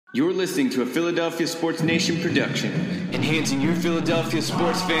You're listening to a Philadelphia Sports Nation production, enhancing your Philadelphia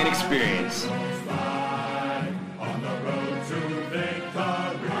sports fan experience.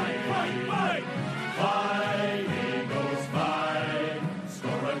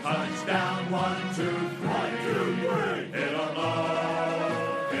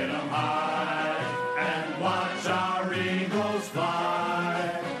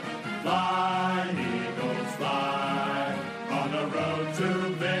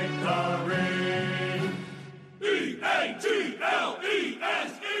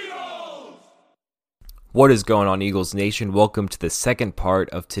 What is going on, Eagles Nation? Welcome to the second part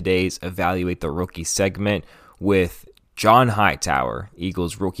of today's Evaluate the Rookie segment with John Hightower,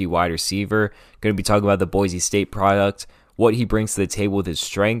 Eagles rookie wide receiver. Going to be talking about the Boise State product, what he brings to the table with his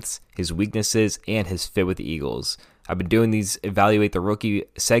strengths, his weaknesses, and his fit with the Eagles. I've been doing these Evaluate the Rookie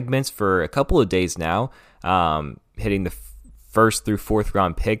segments for a couple of days now, hitting the first through fourth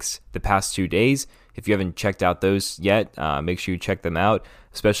round picks the past 2 days. If you haven't checked out those yet, make sure you check them out,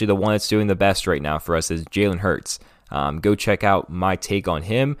 especially the one that's doing the best right now for us is Jalen Hurts. Go check out my take on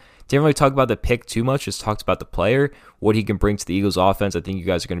him. Didn't really talk about the pick too much, just talked about the player, what he can bring to the Eagles offense. I think you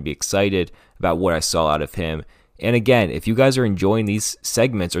guys are going to be excited about what I saw out of him. And again, if you guys are enjoying these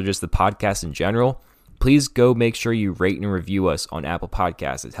segments or just the podcast in general, please go make sure you rate and review us on Apple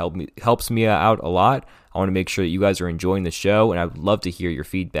Podcasts. It helps me out a lot. I want to make sure that you guys are enjoying the show, and I would love to hear your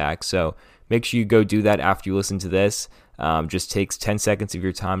feedback. So make sure you go do that after you listen to this. Just takes 10 seconds of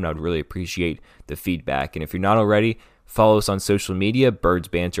your time, and I would really appreciate the feedback. And if you're not already, follow us on social media, Birds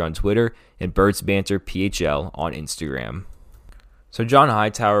Banter on Twitter, and Birds Banter PHL on Instagram. So John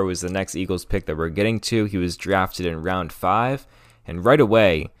Hightower was the next Eagles pick that we're getting to. He was drafted in round 5, and right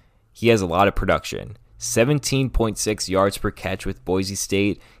away, he has a lot of production. 17.6 yards per catch with Boise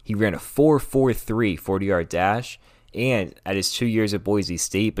State. He ran a 4.43 40-yard dash. And at his 2 years at Boise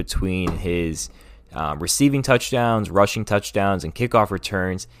State, between his receiving touchdowns, rushing touchdowns, and kickoff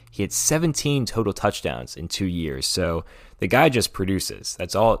returns, he had 17 total touchdowns in 2 years. So the guy just produces.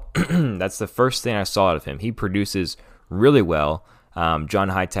 That's all. That's the first thing I saw out of him. He produces really well. John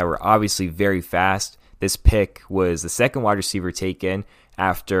Hightower, obviously very fast. This pick was the second wide receiver taken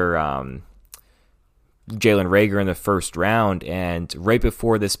after Jalen Reagor in the first round, and right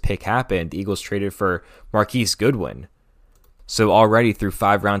before this pick happened, the Eagles traded for Marquise Goodwin. So already through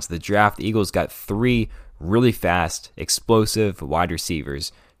 5 rounds of the draft, the Eagles got 3 really fast, explosive wide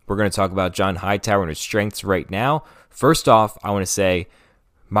receivers. We're going to talk about John Hightower and his strengths right now. First off, I want to say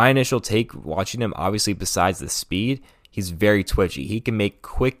my initial take watching him, obviously besides the speed, he's very twitchy. He can make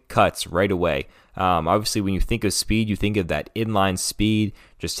quick cuts right away. Obviously, when you think of speed, you think of that inline speed.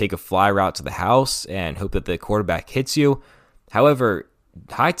 Just take a fly route to the house and hope that the quarterback hits you. However,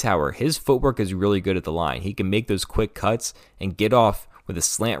 Hightower, his footwork is really good at the line. He can make those quick cuts and get off with a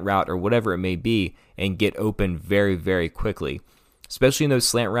slant route or whatever it may be and get open very, very quickly. Especially in those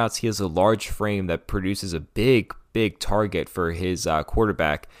slant routes, he has a large frame that produces a big, big target for his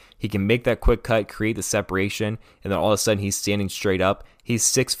quarterback. He can make that quick cut, create the separation, and then all of a sudden he's standing straight up. He's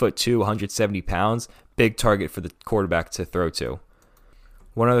 6'2", 170 pounds, big target for the quarterback to throw to.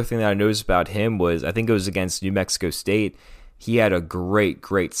 One other thing that I noticed about him was, I think it was against New Mexico State, he had a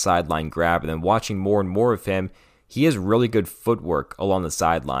great sideline grab, and then watching more and more of him, he has really good footwork along the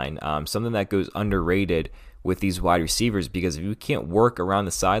sideline, something that goes underrated with these wide receivers, because if you can't work around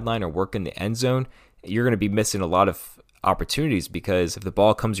the sideline or work in the end zone, you're going to be missing a lot of opportunities, because if the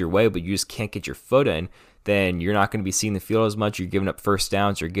ball comes your way but you just can't get your foot in, then you're not going to be seeing the field as much. You're giving up first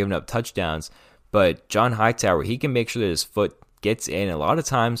downs, you're giving up touchdowns. But John Hightower, he can make sure that his foot gets in. A lot of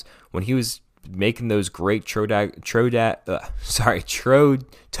times when he was making those great toe drag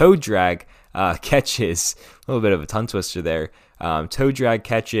catches, a little bit of a tongue twister there, toe drag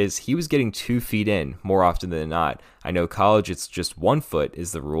catches, he was getting 2 feet in more often than not. I know college it's just 1 foot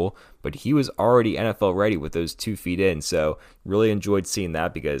is the rule, but he was already NFL ready with those 2 feet in. So really enjoyed seeing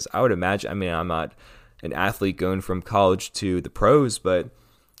that, because I would imagine, I'm not an athlete going from college to the pros, but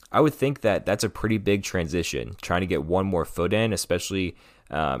I would think that that's a pretty big transition, trying to get 1 more foot in, especially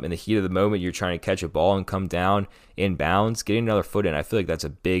in the heat of the moment. You're trying to catch a ball and come down in bounds. Getting another foot in, I feel like that's a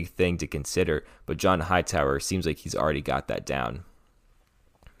big thing to consider, but John Hightower seems like he's already got that down.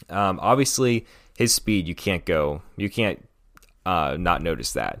 Obviously, his speed, you can't not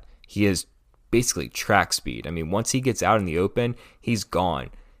notice that. He is basically track speed. Once he gets out in the open, he's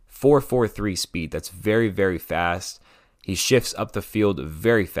gone. 4.43 speed, that's very, very fast. He shifts up the field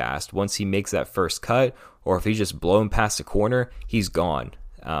very fast. Once he makes that first cut, or if he's just blown past the corner, he's gone.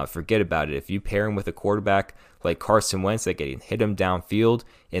 Forget about it. If you pair him with a quarterback like Carson Wentz that can hit him downfield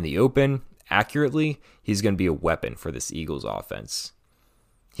in the open accurately, he's going to be a weapon for this Eagles offense.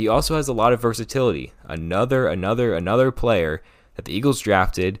 he also has a lot of versatility. Another player that the Eagles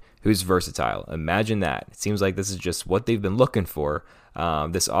drafted who's versatile. Imagine that. It seems like this is just what they've been looking for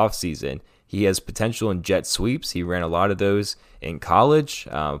this offseason. He has potential in jet sweeps. He ran a lot of those in college.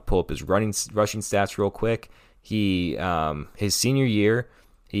 Pull up his rushing stats real quick. His senior year,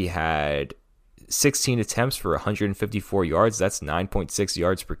 he had 16 attempts for 154 yards. That's 9.6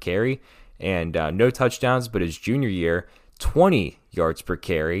 yards per carry. And no touchdowns, but his junior year, 20 yards per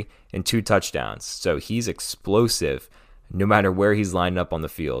carry and 2 touchdowns. So he's explosive no matter where he's lined up on the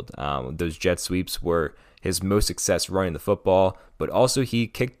field. Those jet sweeps were his most success running the football, but also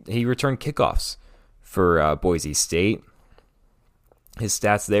he returned kickoffs for Boise State. His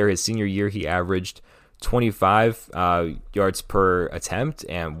stats there, his senior year, he averaged 25 yards per attempt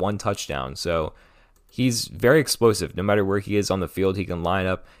and 1 touchdown. So he's very explosive. No matter where he is on the field, he can line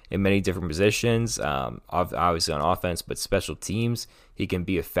up in many different positions, obviously on offense, but special teams, he can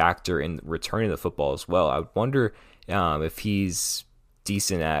be a factor in returning the football as well. I would wonder if he's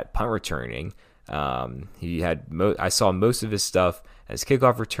decent at punt returning. I saw most of his stuff as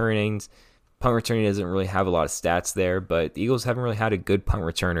kickoff returnings. Punt returning doesn't really have a lot of stats there, but the Eagles haven't really had a good punt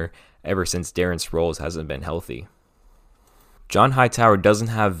returner ever since Darren Sproles hasn't been healthy. John Hightower doesn't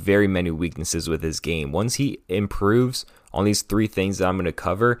have very many weaknesses with his game. Once he improves on these 3 things that I'm going to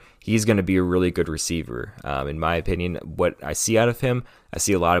cover, he's going to be a really good receiver. In my opinion, what I see out of him, I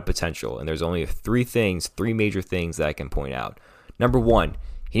see a lot of potential. And there's only 3 major things that I can point out. Number 1,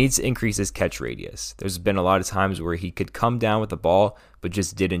 he needs to increase his catch radius. There's been a lot of times where he could come down with the ball, but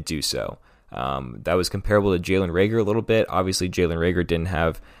just didn't do so. That was comparable to Jalen Reagor a little bit. Obviously, Jalen Reagor didn't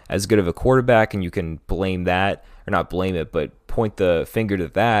have as good of a quarterback, and you can blame that, or not blame it, but point the finger to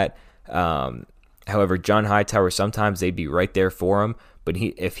that. However, John Hightower, sometimes they'd be right there for him, but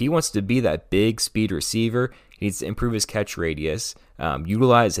if he wants to be that big speed receiver, he needs to improve his catch radius,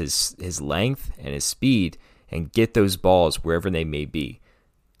 utilize his length and his speed, and get those balls wherever they may be.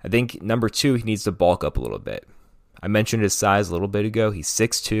 I think number 2, he needs to bulk up a little bit. I mentioned his size a little bit ago. He's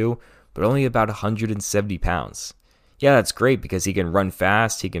 6'2", but only about 170 pounds. Yeah, that's great because he can run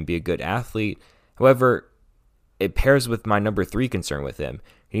fast. He can be a good athlete. However, it pairs with my number 3 concern with him.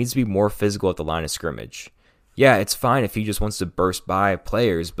 He needs to be more physical at the line of scrimmage. Yeah, it's fine if he just wants to burst by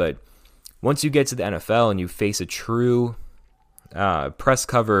players, but once you get to the NFL and you face a true press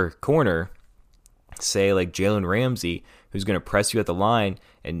cover corner, say like Jalen Ramsey, who's going to press you at the line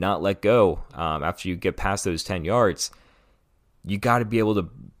and not let go after you get past those 10 yards, you got to be able to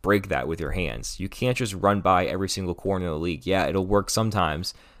break that with your hands. You can't just run by every single corner in the league. Yeah, it'll work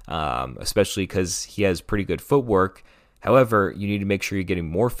sometimes, especially because he has pretty good footwork. However, you need to make sure you're getting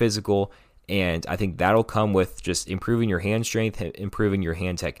more physical, and I think that'll come with just improving your hand strength, improving your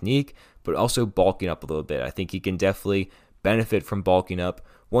hand technique, but also bulking up a little bit. I think he can definitely benefit from bulking up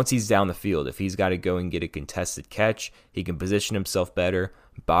once he's down the field. If he's got to go and get a contested catch, he can position himself better,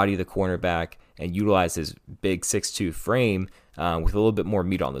 body the cornerback, and utilize his big 6'2" frame with a little bit more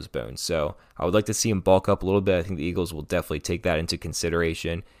meat on those bones. So I would like to see him bulk up a little bit. I think the Eagles will definitely take that into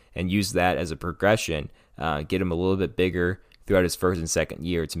consideration and use that as a progression, get him a little bit bigger throughout his first and second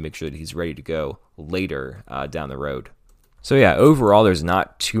year to make sure that he's ready to go later down the road. So yeah, overall, there's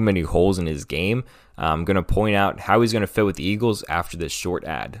not too many holes in his game. I'm going to point out how he's going to fit with the Eagles after this short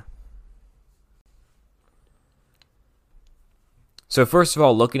ad. So first of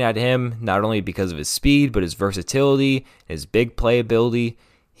all, looking at him, not only because of his speed, but his versatility, his big playability,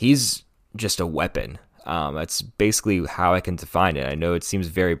 he's just a weapon. That's basically how I can define it. I know it seems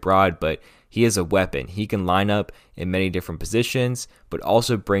very broad, but he is a weapon. He can line up in many different positions, but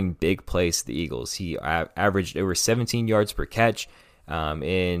also bring big plays to the Eagles. He averaged over 17 yards per catch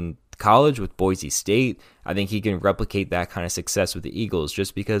in college with Boise State. I think he can replicate that kind of success with the Eagles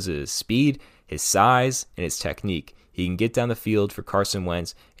just because of his speed, his size, and his technique. He can get down the field for Carson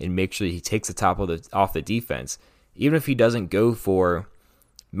Wentz and make sure he takes the top off the defense. Even if he doesn't go for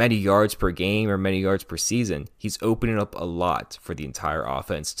many yards per game or many yards per season, he's opening up a lot for the entire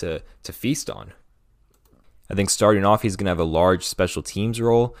offense to feast on. I think starting off, he's going to have a large special teams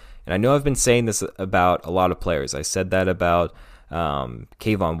role. And I know I've been saying this about a lot of players. I said that about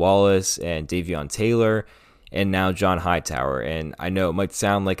Kayvon Wallace and Davion Taylor and now John Hightower. And I know it might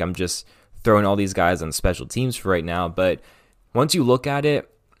sound like I'm just throwing all these guys on special teams for right now, but once you look at it,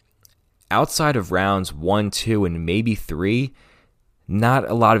 outside of rounds 1, 2, and maybe 3, not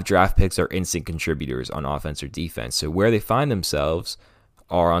a lot of draft picks are instant contributors on offense or defense. So where they find themselves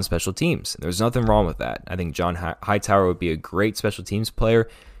are on special teams. There's nothing wrong with that. I think John Hightower would be a great special teams player.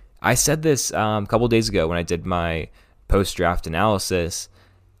 I said this a couple days ago when I did my post-draft analysis.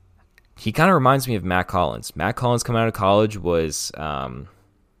 He kind of reminds me of Matt Collins. Matt Collins coming out of college was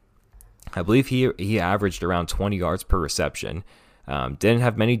I believe he averaged around 20 yards per reception. Didn't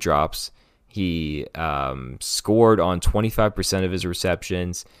have many drops. He scored on 25% of his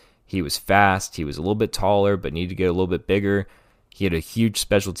receptions. He was fast. He was a little bit taller, but needed to get a little bit bigger. He had a huge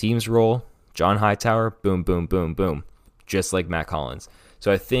special teams role. John Hightower, boom, boom, boom, boom, just like Matt Collins.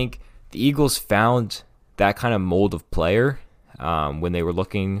 So I think the Eagles found that kind of mold of player when they were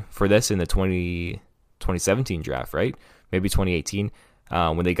looking for this in the 2017 draft, right? Maybe 2018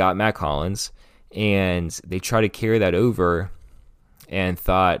 when they got Matt Collins. And they tried to carry that over and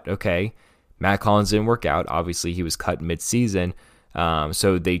thought, okay, Matt Collins didn't work out. Obviously, he was cut mid-season.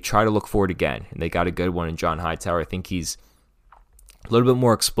 So they try to look for it again. And they got a good one in John Hightower. I think he's a little bit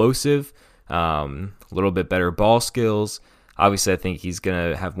more explosive, a little bit better ball skills. Obviously, I think he's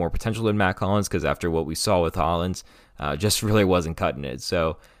going to have more potential than Matt Collins because after what we saw with Hollins, just really wasn't cutting it.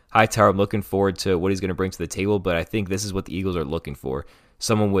 So Hightower, I'm looking forward to what he's going to bring to the table, but I think this is what the Eagles are looking for.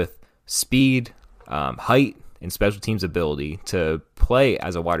 Someone with speed, height, and special teams ability to play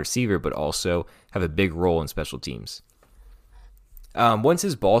as a wide receiver, but also have a big role in special teams. Once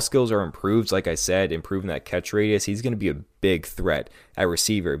his ball skills are improved, like I said, improving that catch radius, he's going to be a big threat at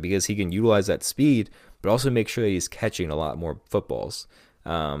receiver because he can utilize that speed, but also make sure that he's catching a lot more footballs.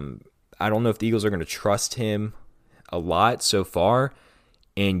 I don't know if the Eagles are going to trust him a lot so far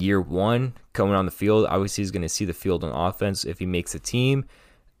in year one coming on the field. Obviously, he's going to see the field on offense if he makes a team,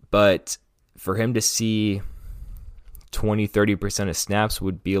 but for him to see 20-30% of snaps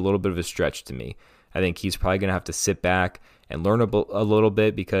would be a little bit of a stretch to me. I think he's probably going to have to sit back and learn a little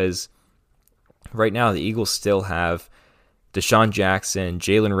bit because right now the Eagles still have Deshaun Jackson,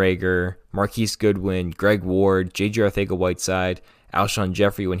 Jalen Reagor, Marquise Goodwin, Greg Ward, J.J. Arcega-Whiteside, Alshon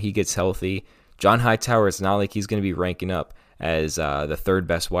Jeffrey when he gets healthy. John Hightower, it's not like he's going to be ranking up as the third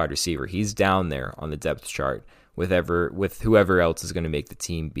best wide receiver. He's down there on the depth chart with whoever else is going to make the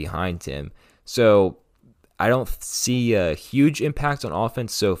team behind him. So I don't see a huge impact on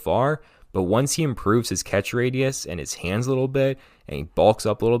offense so far, but once he improves his catch radius and his hands a little bit and he bulks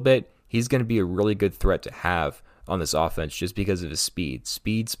up a little bit, he's going to be a really good threat to have on this offense just because of his speed.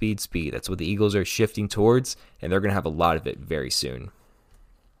 Speed. That's what the Eagles are shifting towards, and they're going to have a lot of it very soon.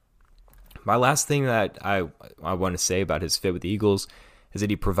 My last thing that I want to say about his fit with the Eagles is that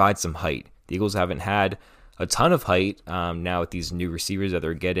he provides some height. The Eagles haven't had a ton of height now with these new receivers that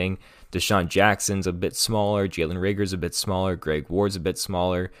they're getting. Deshaun Jackson's a bit smaller. Jalen Reagor's a bit smaller. Greg Ward's a bit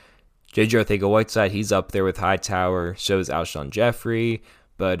smaller. J.J. Arcega-Whiteside, he's up there with Hightower. So is Alshon Jeffrey.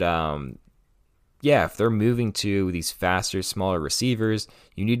 But, if they're moving to these faster, smaller receivers,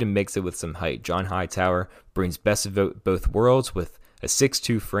 you need to mix it with some height. John Hightower brings best of both worlds with a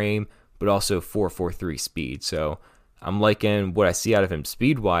 6'2 frame, but also 4.43 speed. So I'm liking what I see out of him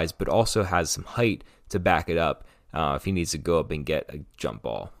speed-wise, but also has some height to back it up if he needs to go up and get a jump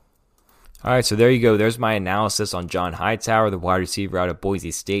ball. All right, so there you go. There's my analysis on John Hightower, the wide receiver out of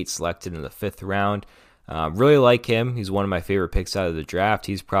Boise State, selected in the 5th round. Really like him. He's one of my favorite picks out of the draft.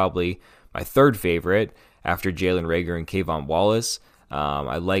 He's probably my third favorite after Jalen Reagor and Kayvon Wallace.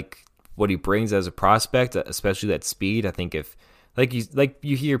 I like what he brings as a prospect, especially that speed. I think if, like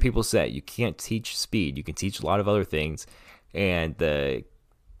you hear people say, you can't teach speed. You can teach a lot of other things. And the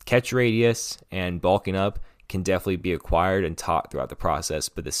catch radius and bulking up can definitely be acquired and taught throughout the process.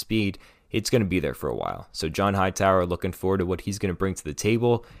 But the speed, it's going to be there for a while. So John Hightower, looking forward to what he's going to bring to the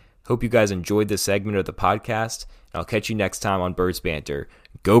table. Hope you guys enjoyed this segment of the podcast. And I'll catch you next time on Birds Banter.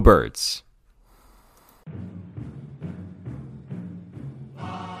 Go Birds!